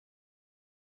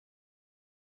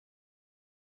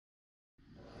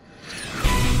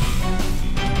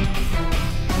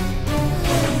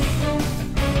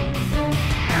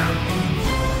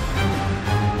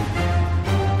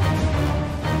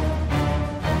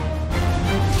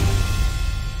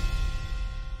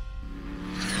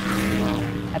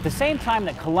At the same time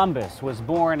that Columbus was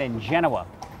born in Genoa,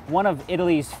 one of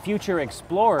Italy's future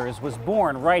explorers was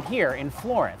born right here in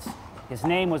Florence. His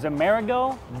name was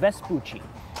Amerigo Vespucci.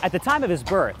 At the time of his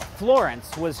birth,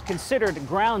 Florence was considered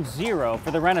ground zero for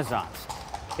the Renaissance.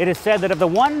 It is said that of the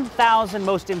 1,000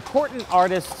 most important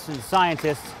artists and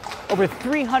scientists, over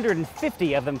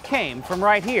 350 of them came from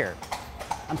right here.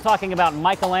 I'm talking about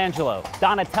Michelangelo,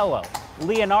 Donatello,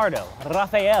 Leonardo,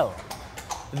 Raphael.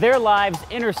 Their lives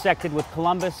intersected with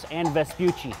Columbus and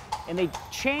Vespucci, and they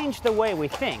changed the way we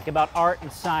think about art and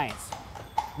science.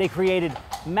 They created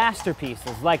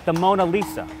masterpieces like the Mona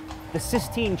Lisa, the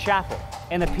Sistine Chapel,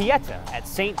 and the Pieta at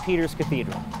St. Peter's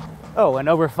Cathedral. Oh, and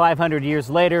over 500 years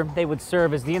later, they would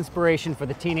serve as the inspiration for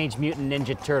the Teenage Mutant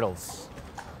Ninja Turtles.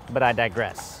 But I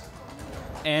digress.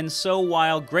 And so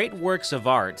while great works of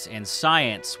art and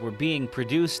science were being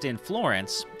produced in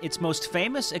Florence, its most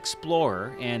famous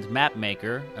explorer and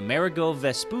mapmaker, Amerigo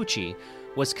Vespucci,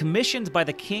 was commissioned by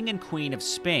the King and Queen of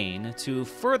Spain to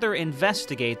further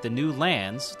investigate the new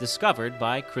lands discovered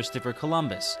by Christopher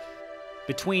Columbus.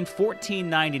 Between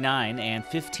 1499 and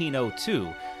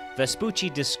 1502,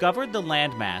 Vespucci discovered the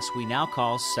landmass we now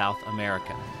call South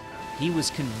America. He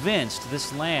was convinced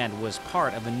this land was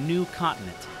part of a new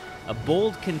continent, a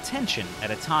bold contention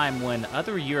at a time when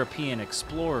other European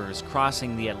explorers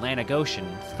crossing the Atlantic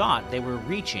Ocean thought they were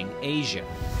reaching Asia.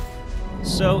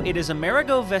 So it is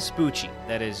Amerigo Vespucci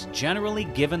that is generally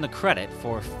given the credit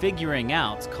for figuring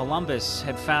out Columbus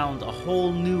had found a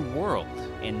whole new world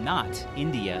and not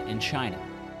India and China.